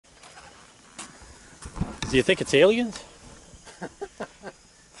Do you think it's aliens?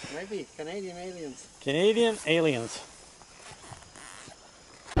 Maybe Canadian aliens. Canadian aliens.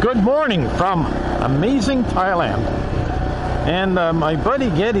 Good morning from Amazing Thailand. And my buddy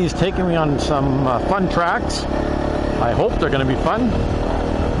Getty's taking me on some fun tracks. I hope they're going to be fun.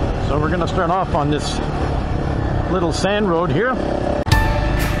 So we're going to start off on this little sand road here.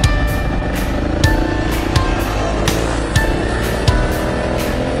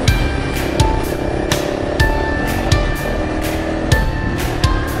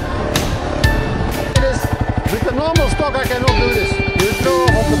 With the normal stock I cannot do this. You throw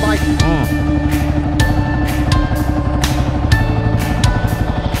off the bike.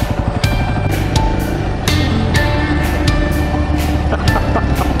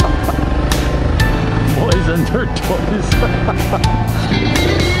 Boys and their toys.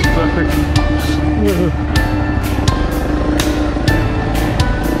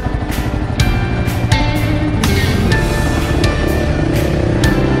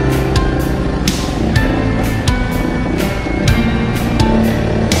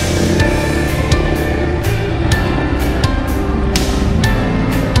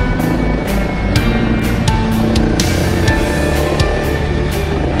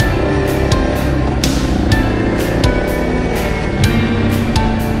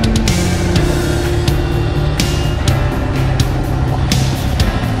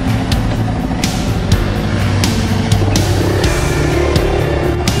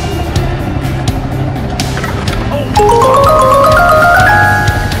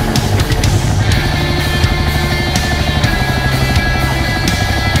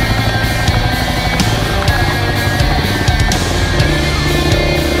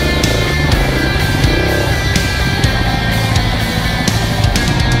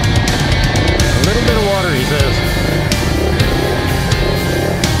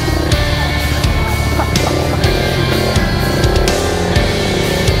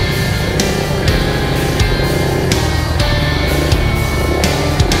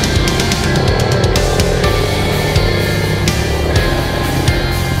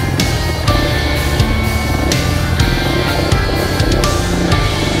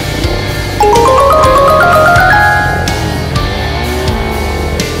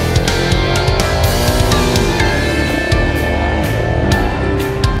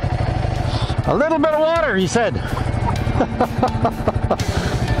 A little bit of water, he said.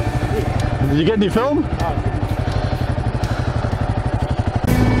 Did you get any film?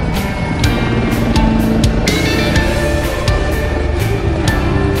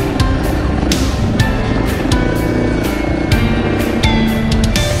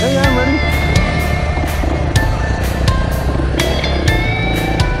 Hey, I'm ready.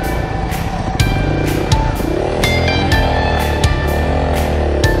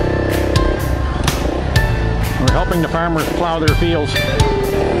 Helping the farmers plow their fields.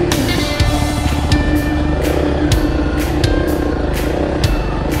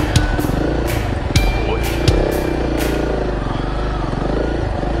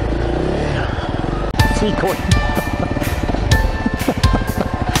 Sequoia.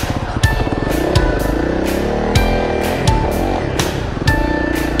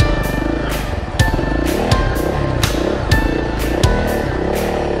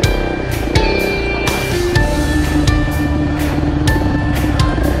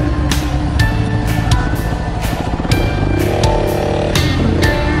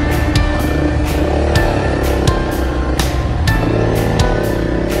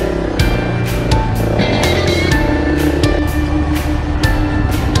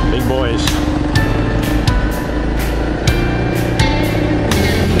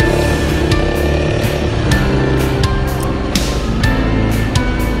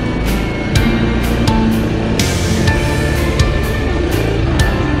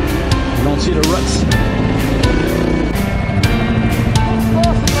 See the ruts.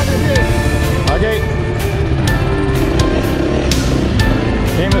 Okay.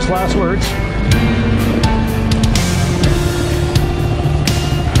 Famous last words.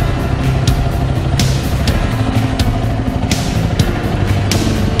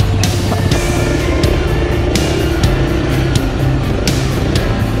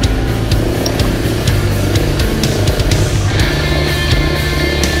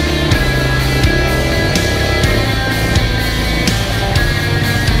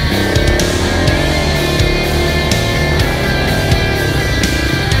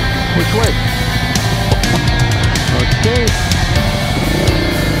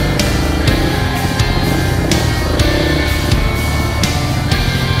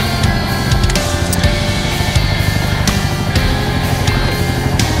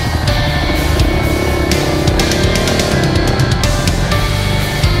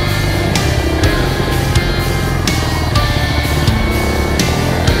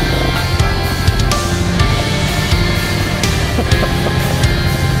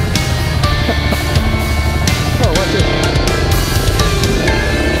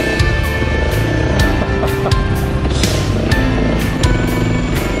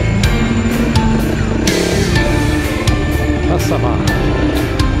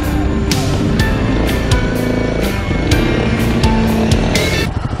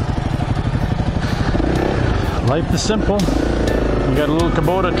 Life is simple. We got a little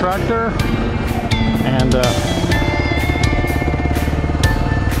Kubota tractor and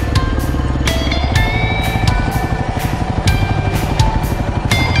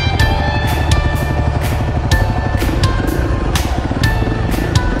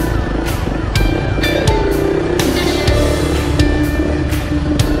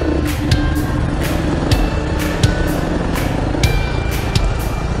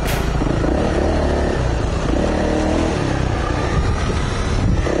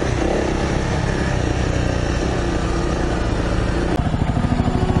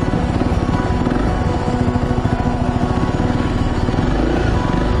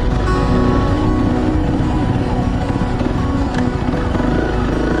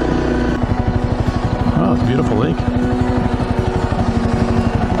beautiful lake.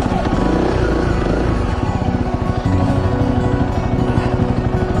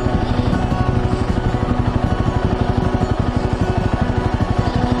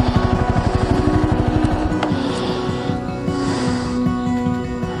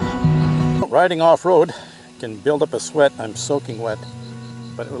 Riding off-road can build up a sweat. I'm soaking wet,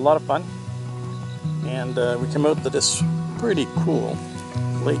 but it was a lot of fun. And we came out to this pretty cool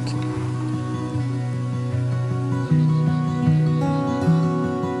lake.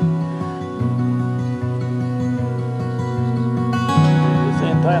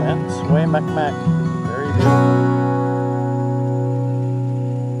 Thailand, Sway Mac Mac. Very beautiful.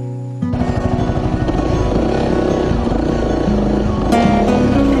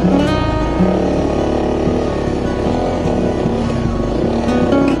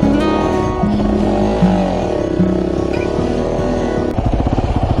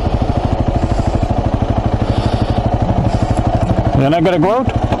 Then I gotta go out.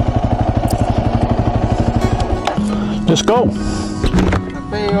 Just go.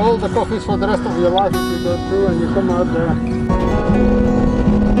 Pay all the coffees for the rest of your life if you go through and you come out there.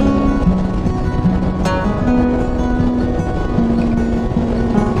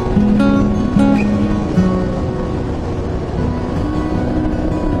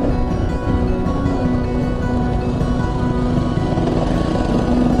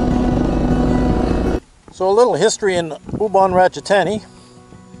 So a little history in Ubon, Ratchathani.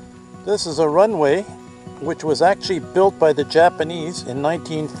 This is a runway which was actually built by the Japanese in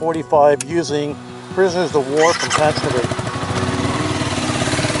 1945 using prisoners of war from Pixabay.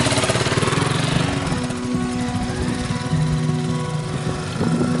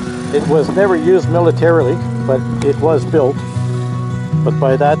 It was never used militarily, but it was built. But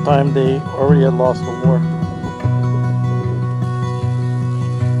by that time they already had lost the war.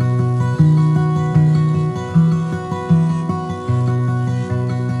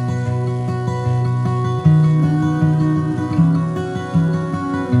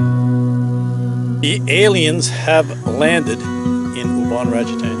 The aliens have landed in Ubon,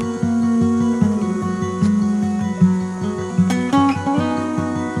 Ratchathani.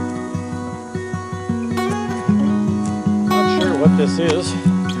 Not sure what this is,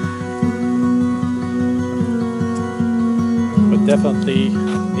 but definitely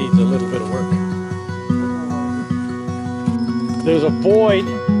needs a little bit of work. There's a void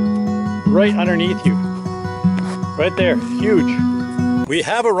right underneath you. Right there, huge. We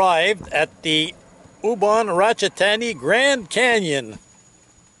have arrived at the Ubon Ratchathani Grand Canyon,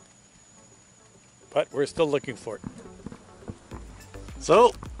 but we're still looking for it.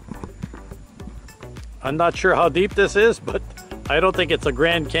 So I'm not sure how deep this is, but I don't think it's a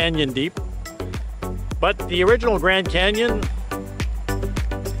Grand Canyon deep. But the original Grand Canyon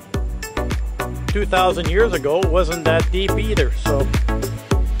 2,000 years ago wasn't that deep either, so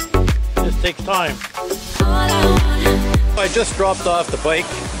this takes time. I just dropped off the bike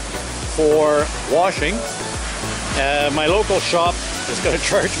for washing. My local shop is going to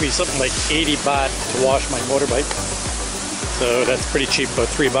charge me something like 80 baht to wash my motorbike, so that's pretty cheap, about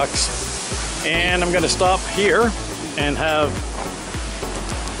 $3. And I'm going to stop here and have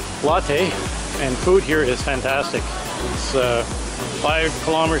latte, and food here is fantastic. It's 5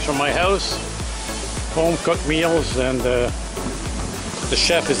 kilometers from my house, home cooked meals, and the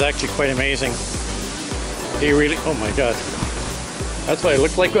chef is actually quite amazing. He really, oh my god, that's what I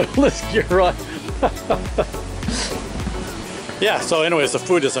look like with this gear on. Yeah, so anyways, the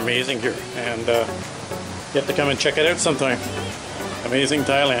food is amazing here, and you have to come and check it out sometime. Amazing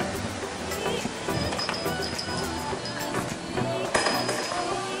Thailand.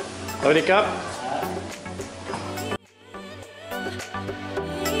 Sawadee Krap.